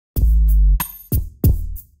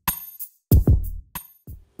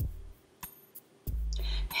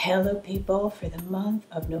Hello people, for the month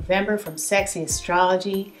of November from Sexy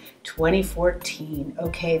Astrology 2014.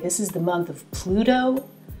 Okay, this is the month of Pluto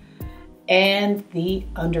and the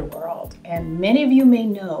underworld. And many of you may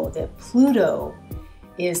know that Pluto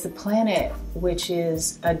is the planet which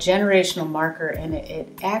is a generational marker, and it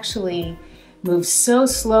actually moves so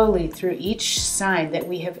slowly through each sign that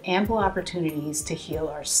we have ample opportunities to heal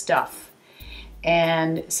our stuff.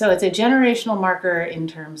 And so it's a generational marker in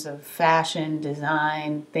terms of fashion,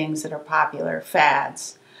 design, things that are popular,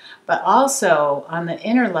 fads. But also on the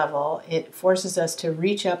inner level, it forces us to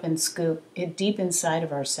reach up and scoop it deep inside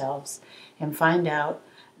of ourselves and find out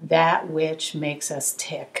that which makes us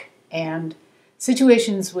tick. And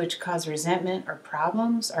situations which cause resentment or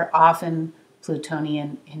problems are often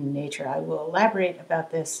Plutonian in nature. I will elaborate about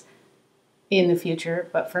this in the future,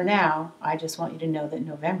 but for now, I just want you to know that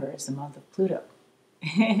November is the month of Pluto.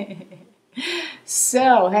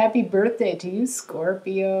 So, happy birthday to you,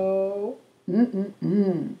 Scorpio.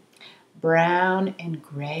 Brown and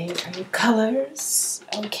gray are your colors.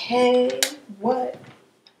 Okay, what?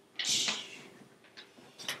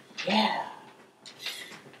 Yeah.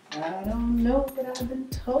 I don't know, but I've been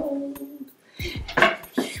told.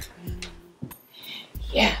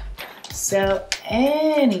 Yeah. So,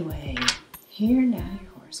 anyway, here now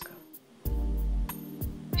your horoscope.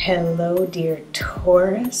 Hello, dear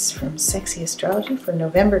Taurus from Sexy Astrology for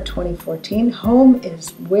November 2014. Home is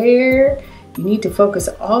where you need to focus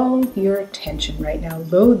all your attention right now.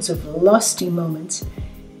 Loads of lusty moments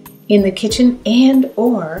in the kitchen and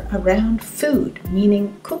or around food,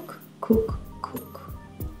 meaning cook, cook,